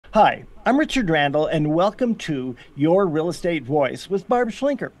Hi, I'm Richard Randall, and welcome to Your Real Estate Voice with Barb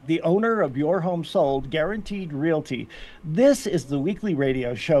Schlinker, the owner of Your Home Sold Guaranteed Realty. This is the weekly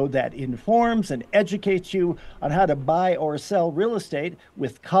radio show that informs and educates you on how to buy or sell real estate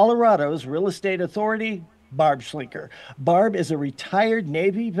with Colorado's Real Estate Authority. Barb Schlinker. Barb is a retired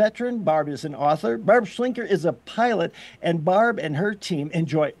Navy veteran. Barb is an author. Barb Schlinker is a pilot, and Barb and her team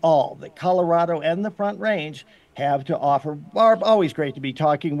enjoy all that Colorado and the Front Range have to offer. Barb, always great to be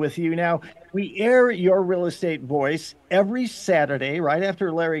talking with you. Now, we air Your Real Estate Voice every Saturday right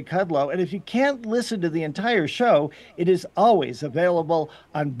after Larry Kudlow. And if you can't listen to the entire show, it is always available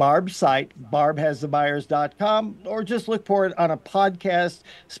on Barb's site, barbhasthebuyers.com, or just look for it on a podcast,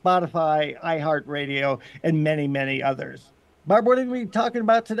 Spotify, iHeartRadio, and many, many others. Barb, what are we talking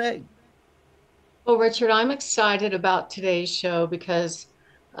about today? Well, Richard, I'm excited about today's show because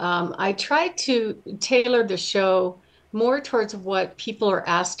I tried to tailor the show more towards what people are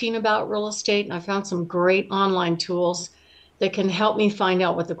asking about real estate. And I found some great online tools that can help me find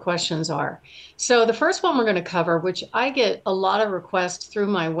out what the questions are. So, the first one we're going to cover, which I get a lot of requests through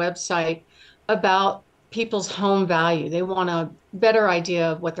my website about people's home value. They want a better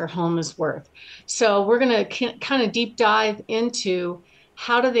idea of what their home is worth. So, we're going to kind of deep dive into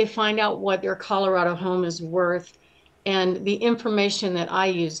how do they find out what their Colorado home is worth and the information that I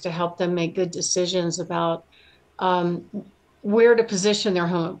use to help them make good decisions about um, where to position their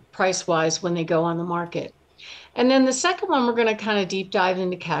home price wise when they go on the market. And then the second one, we're going to kind of deep dive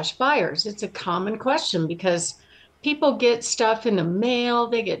into cash buyers. It's a common question because people get stuff in the mail,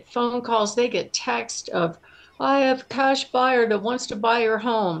 they get phone calls, they get text of, I have a cash buyer that wants to buy your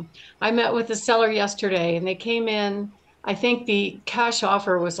home. I met with a seller yesterday and they came in. I think the cash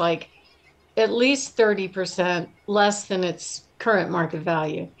offer was like at least 30% less than its current market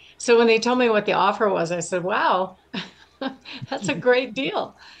value. So when they told me what the offer was, I said, wow, that's a great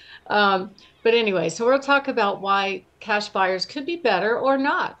deal. But anyway, so we'll talk about why cash buyers could be better or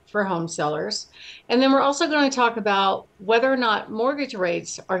not for home sellers. And then we're also going to talk about whether or not mortgage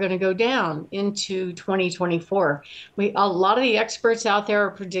rates are going to go down into 2024. A lot of the experts out there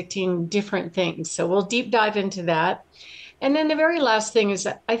are predicting different things. So we'll deep dive into that. And then the very last thing is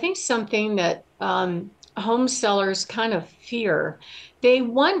that I think something that home sellers kind of fear. They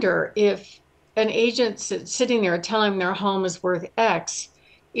wonder if an agent sitting there telling them their home is worth X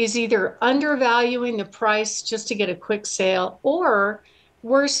is either undervaluing the price just to get a quick sale, or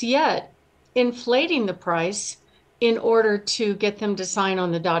worse yet, inflating the price in order to get them to sign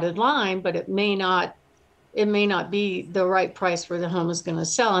on the dotted line, but it may not be the right price where the home is going to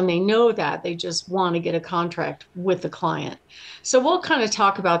sell. And they know that they just want to get a contract with the client. So we'll kind of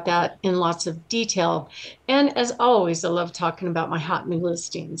talk about that in lots of detail. And as always, I love talking about my hot new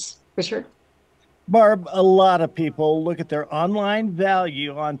listings. Richard? Barb, a lot of people look at their online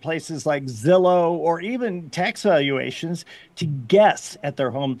value on places like Zillow or even tax valuations to guess at their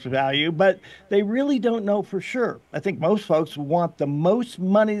home's value, but they really don't know for sure. I think most folks want the most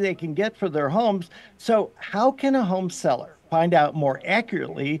money they can get for their homes. So, how can a home seller find out more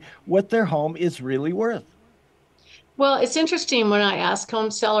accurately what their home is really worth? Well, it's interesting when I ask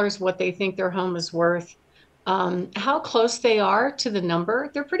home sellers what they think their home is worth, how close they are to the number.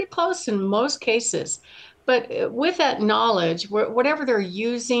 They're pretty close in most cases. But with that knowledge, whatever they're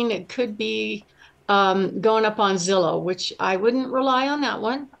using, it could be going up on Zillow, which I wouldn't rely on that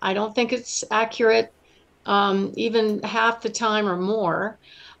one. I don't think it's accurate even half the time or more.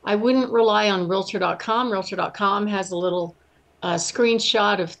 I wouldn't rely on Realtor.com. Realtor.com has a little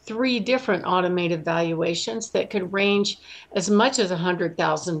screenshot of three different automated valuations that could range as much as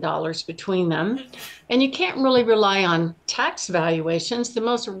 $100,000 between them. And you can't really rely on tax valuations. The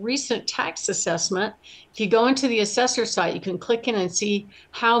most recent tax assessment, if you go into the assessor site, you can click in and see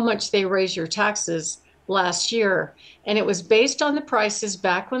how much they raised your taxes last year. And it was based on the prices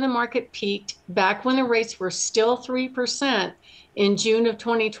back when the market peaked, back when the rates were still 3% in June of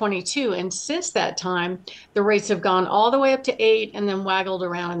 2022. And since that time, the rates have gone all the way up to 8 and then waggled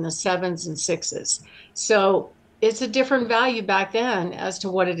around in the sevens and sixes. So it's a different value back then as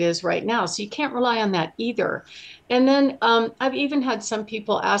to what it is right now. So you can't rely on that either. And then I've even had some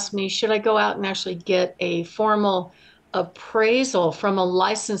people ask me, should I go out and actually get a formal appraisal from a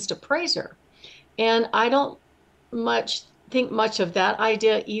licensed appraiser? And I don't much think much of that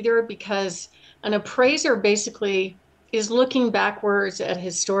idea either, because an appraiser basically is looking backwards at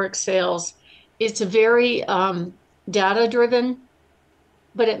historic sales. It's very data driven,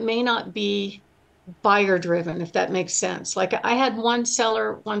 but it may not be buyer driven, if that makes sense. Like I had one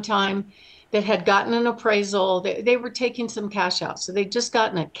seller one time that had gotten an appraisal. They were taking some cash out. So they'd just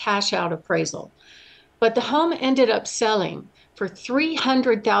gotten a cash out appraisal. But the home ended up selling for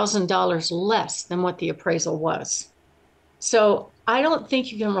 $300,000 less than what the appraisal was. So I don't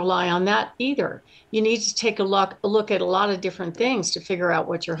think you can rely on that either. You need to take a look at a lot of different things to figure out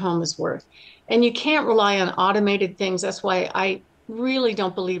what your home is worth. And you can't rely on automated things. That's why I really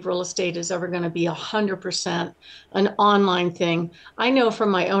don't believe real estate is ever going to be 100% an online thing. I know from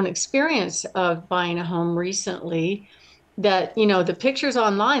my own experience of buying a home recently that, the pictures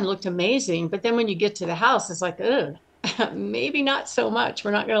online looked amazing, but then when you get to the house, it's like, ugh, maybe not so much. We're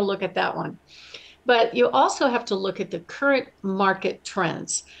not going to look at that one. But you also have to look at the current market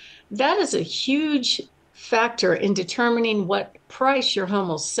trends. That is a huge factor in determining what price your home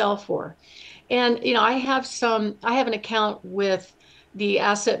will sell for. And I have an account with the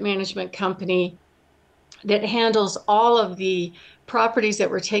asset management company that handles all of the properties that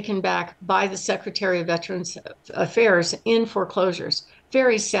were taken back by the Secretary of Veterans Affairs in foreclosures.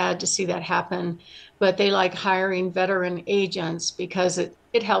 Very sad to see that happen, but they like hiring veteran agents because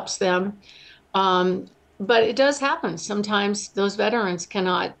it helps them. Um, but it does happen. Sometimes those veterans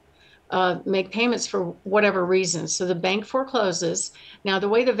cannot make payments for whatever reason. So the bank forecloses. Now, the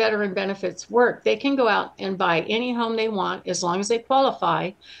way the veteran benefits work, they can go out and buy any home they want as long as they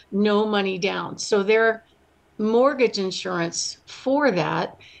qualify, no money down. So their mortgage insurance for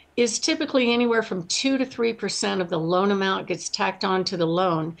that is typically anywhere from 2 to 3% of the loan amount gets tacked on to the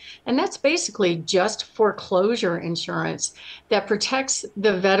loan. And that's basically just foreclosure insurance that protects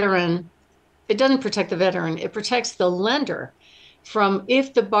the veteran. It doesn't protect the veteran, it protects the lender from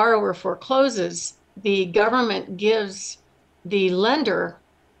if the borrower forecloses, the government gives the lender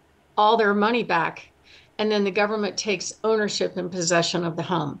all their money back, and then the government takes ownership and possession of the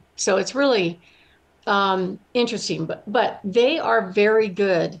home. So it's really interesting, but they are very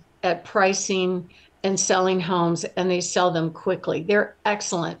good at pricing and selling homes, and they sell them quickly. They're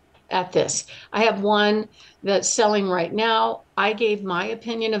excellent at this. I have one that's selling right now. I gave my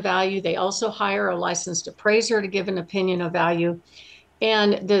opinion of value. They also hire a licensed appraiser to give an opinion of value.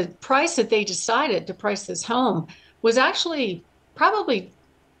 And the price that they decided to price this home was actually probably,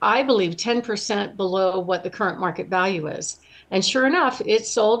 I believe, 10% below what the current market value is. And sure enough, it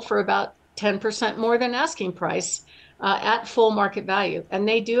sold for about 10% more than asking price at full market value. And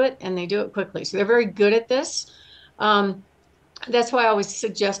they do it, and they do it quickly. So they're very good at this. That's why I always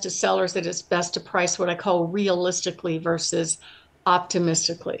suggest to sellers that it's best to price what I call realistically versus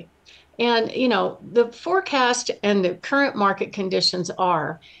optimistically. And, the forecast and the current market conditions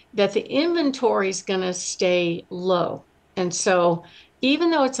are that the inventory is going to stay low. And so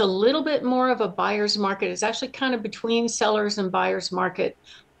even though it's a little bit more of a buyer's market, it's actually kind of between sellers and buyer's market.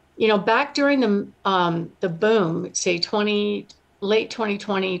 Back during the boom, say late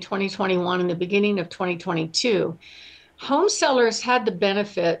 2020, 2021, and the beginning of 2022, home sellers had the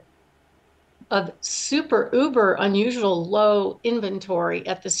benefit of super uber unusual low inventory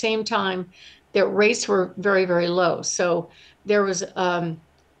at the same time that rates were very, very low. So there was a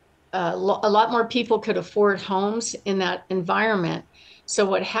lot more people could afford homes in that environment. So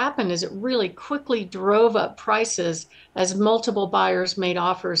what happened is it really quickly drove up prices as multiple buyers made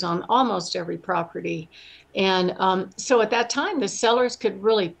offers on almost every property. And so at that time, the sellers could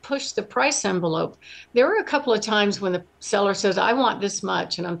really push the price envelope. There were a couple of times when the seller says, I want this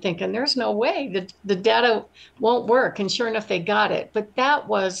much. And I'm thinking, there's no way that the data won't work. And sure enough, they got it. But that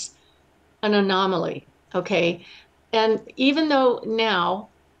was an anomaly. Okay. And even though now,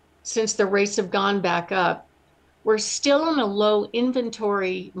 since the rates have gone back up, we're still in a low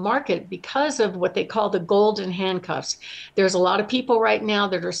inventory market because of what they call the golden handcuffs. There's a lot of people right now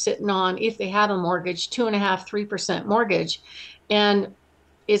that are sitting on, if they have a mortgage, 2.5%, 3% mortgage, and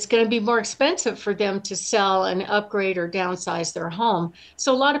it's going to be more expensive for them to sell and upgrade or downsize their home.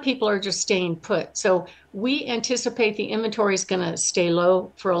 So a lot of people are just staying put. So we anticipate the inventory is going to stay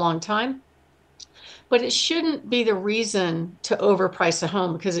low for a long time. But it shouldn't be the reason to overprice a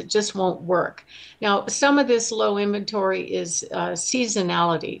home because it just won't work. Now, some of this low inventory is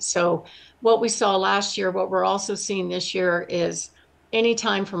seasonality. So what we saw last year, what we're also seeing this year is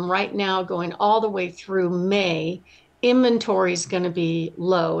anytime from right now going all the way through May, inventory is going to be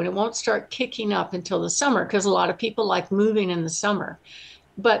low, and it won't start kicking up until the summer because a lot of people like moving in the summer.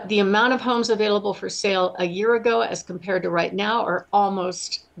 But the amount of homes available for sale a year ago as compared to right now are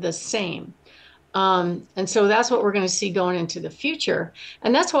almost the same. And so that's what we're going to see going into the future.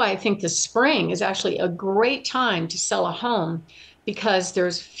 And that's why I think the spring is actually a great time to sell a home because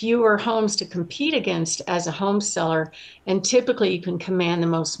there's fewer homes to compete against as a home seller. And typically you can command the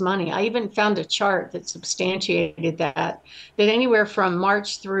most money. I even found a chart that substantiated that anywhere from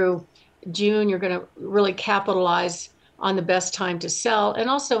March through June, you're going to really capitalize on the best time to sell, and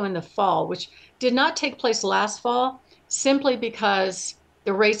also in the fall, which did not take place last fall. simply because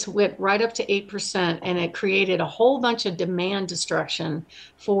the rates went right up to 8% and it created a whole bunch of demand destruction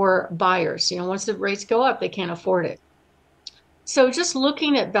for buyers. Once the rates go up, they can't afford it. So just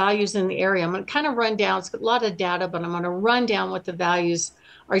looking at values in the area, I'm going to kind of run down, it's a lot of data, but I'm going to run down what the values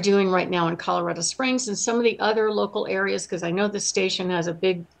are doing right now in Colorado Springs and some of the other local areas, because I know the station has a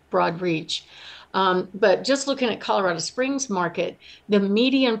big, broad reach. But just looking at Colorado Springs market, the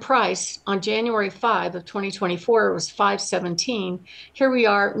median price on January 5 of 2024 was 517. Here we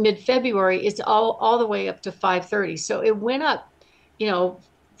are mid-February, it's all the way up to 530. So it went up, you know,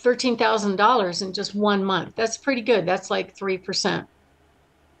 $13,000 in just 1 month. That's pretty good. That's like 3%.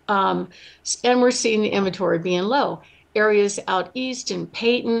 Um, and we're seeing the inventory being low. Areas out east in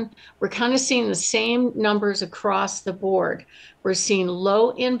Peyton, we're kind of seeing the same numbers across the board. We're seeing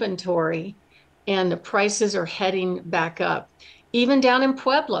low inventory and the prices are heading back up. Even down in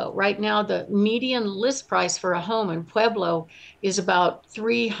Pueblo, right now, the median list price for a home in Pueblo is about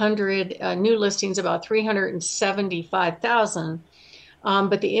 300, new listings about 375,000.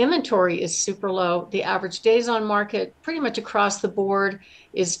 But the inventory is super low. The average days on market, pretty much across the board,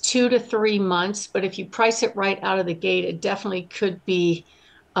 is 2 to 3 months. But if you price it right out of the gate, it definitely could be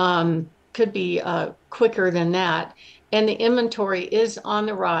quicker than that. And the inventory is on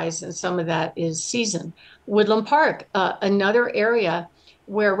the rise, and some of that is season. Woodland Park, another area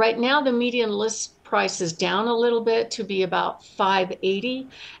where right now the median list price is down a little bit to be about 580.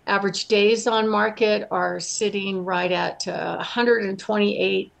 Average days on market are sitting right at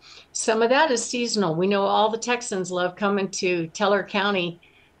 128. Some of that is seasonal. We know all the Texans love coming to Teller County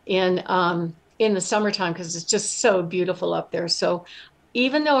in the summertime because it's just so beautiful up there. So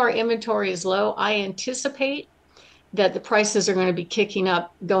even though our inventory is low, I anticipate that the prices are going to be kicking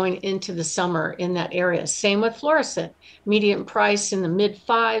up going into the summer in that area. Same with Florissant, median price in the mid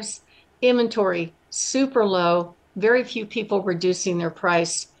fives, inventory super low, very few people reducing their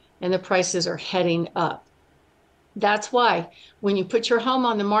price, and the prices are heading up. That's why when you put your home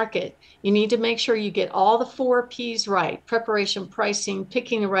on the market, you need to make sure you get all the 4 P's right: preparation, pricing,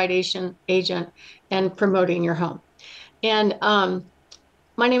 picking the right agent, and promoting your home. And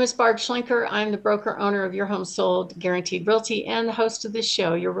my name is Barb Schlinker. I'm the broker owner of Your Home Sold Guaranteed Realty and the host of this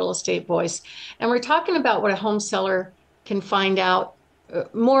show, Your Real Estate Voice. And we're talking about what a home seller can find out,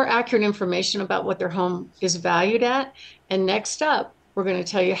 more accurate information about what their home is valued at. And next up, we're going to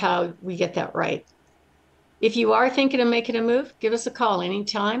tell you how we get that right. If you are thinking of making a move, give us a call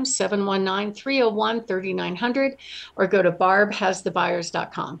anytime, 719-301-3900, or go to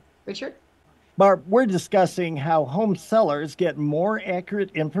barbhasthebuyers.com. Richard? Barb, we're discussing how home sellers get more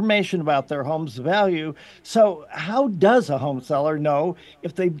accurate information about their home's value. So, how does a home seller know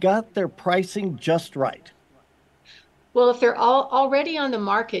if they've got their pricing just right? Well, if they're already on the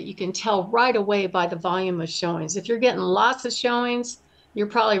market, you can tell right away by the volume of showings. If you're getting lots of showings, you're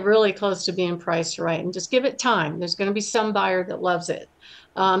probably really close to being priced right. And just give it time. There's going to be some buyer that loves it.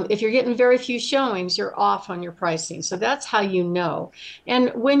 If you're getting very few showings, you're off on your pricing. So that's how you know.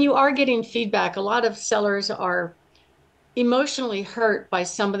 And when you are getting feedback, a lot of sellers are emotionally hurt by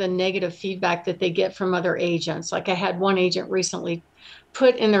some of the negative feedback that they get from other agents. Like I had one agent recently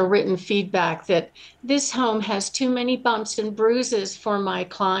put in their written feedback that this home has too many bumps and bruises for my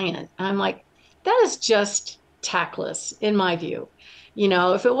client. I'm like, that is just tactless in my view.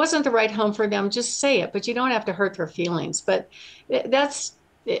 If it wasn't the right home for them, just say it, but you don't have to hurt their feelings. But it's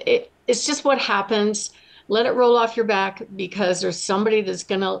just what happens. Let it roll off your back because there's somebody that's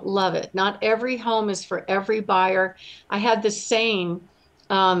going to love it. Not every home is for every buyer. I had this saying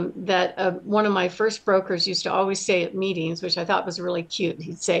that one of my first brokers used to always say at meetings, which I thought was really cute.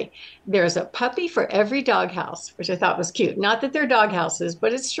 He'd say, there's a puppy for every doghouse, which I thought was cute. Not that they're doghouses,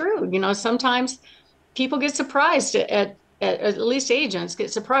 but it's true. Sometimes people get surprised at least agents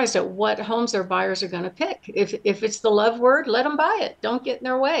get surprised at what homes their buyers are going to pick. If it's the love word, let them buy it. Don't get in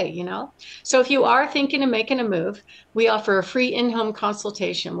their way. So if you are thinking of making a move, we offer a free in-home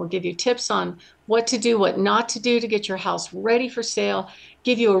consultation. We'll give you tips on what to do, what not to do to get your house ready for sale,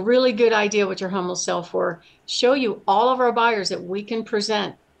 give you a really good idea what your home will sell for, show you all of our buyers that we can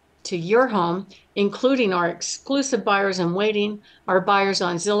present to your home, including our exclusive buyers in waiting, our buyers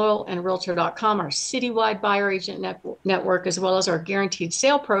on Zillow and Realtor.com, our citywide buyer agent network, as well as our guaranteed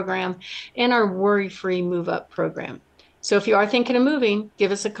sale program and our worry-free move-up program. So if you are thinking of moving,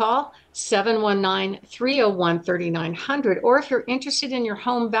 give us a call, 719-301-3900. Or if you're interested in your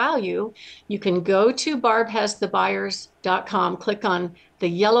home value, you can go to barbhasthebuyers.com, click on the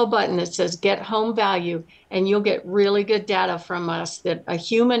yellow button that says Get Home Value, and you'll get really good data from us that a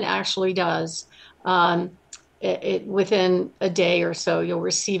human actually does. Within a day or so, you'll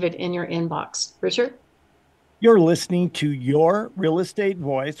receive it in your inbox. Richard? You're listening to Your Real Estate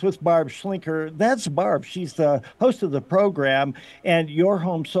Voice with Barb Schlinker. That's Barb. She's the host of the program and Your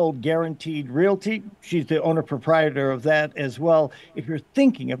Home Sold Guaranteed Realty. She's the owner proprietor of that as well. If you're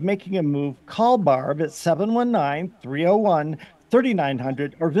thinking of making a move, call Barb at 719 301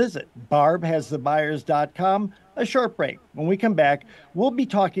 3900 or visit barbhasthebuyers.com. A short break. When we come back, we'll be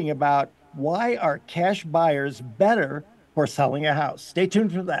talking about why are cash buyers better for selling a house. Stay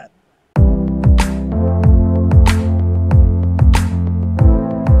tuned for that.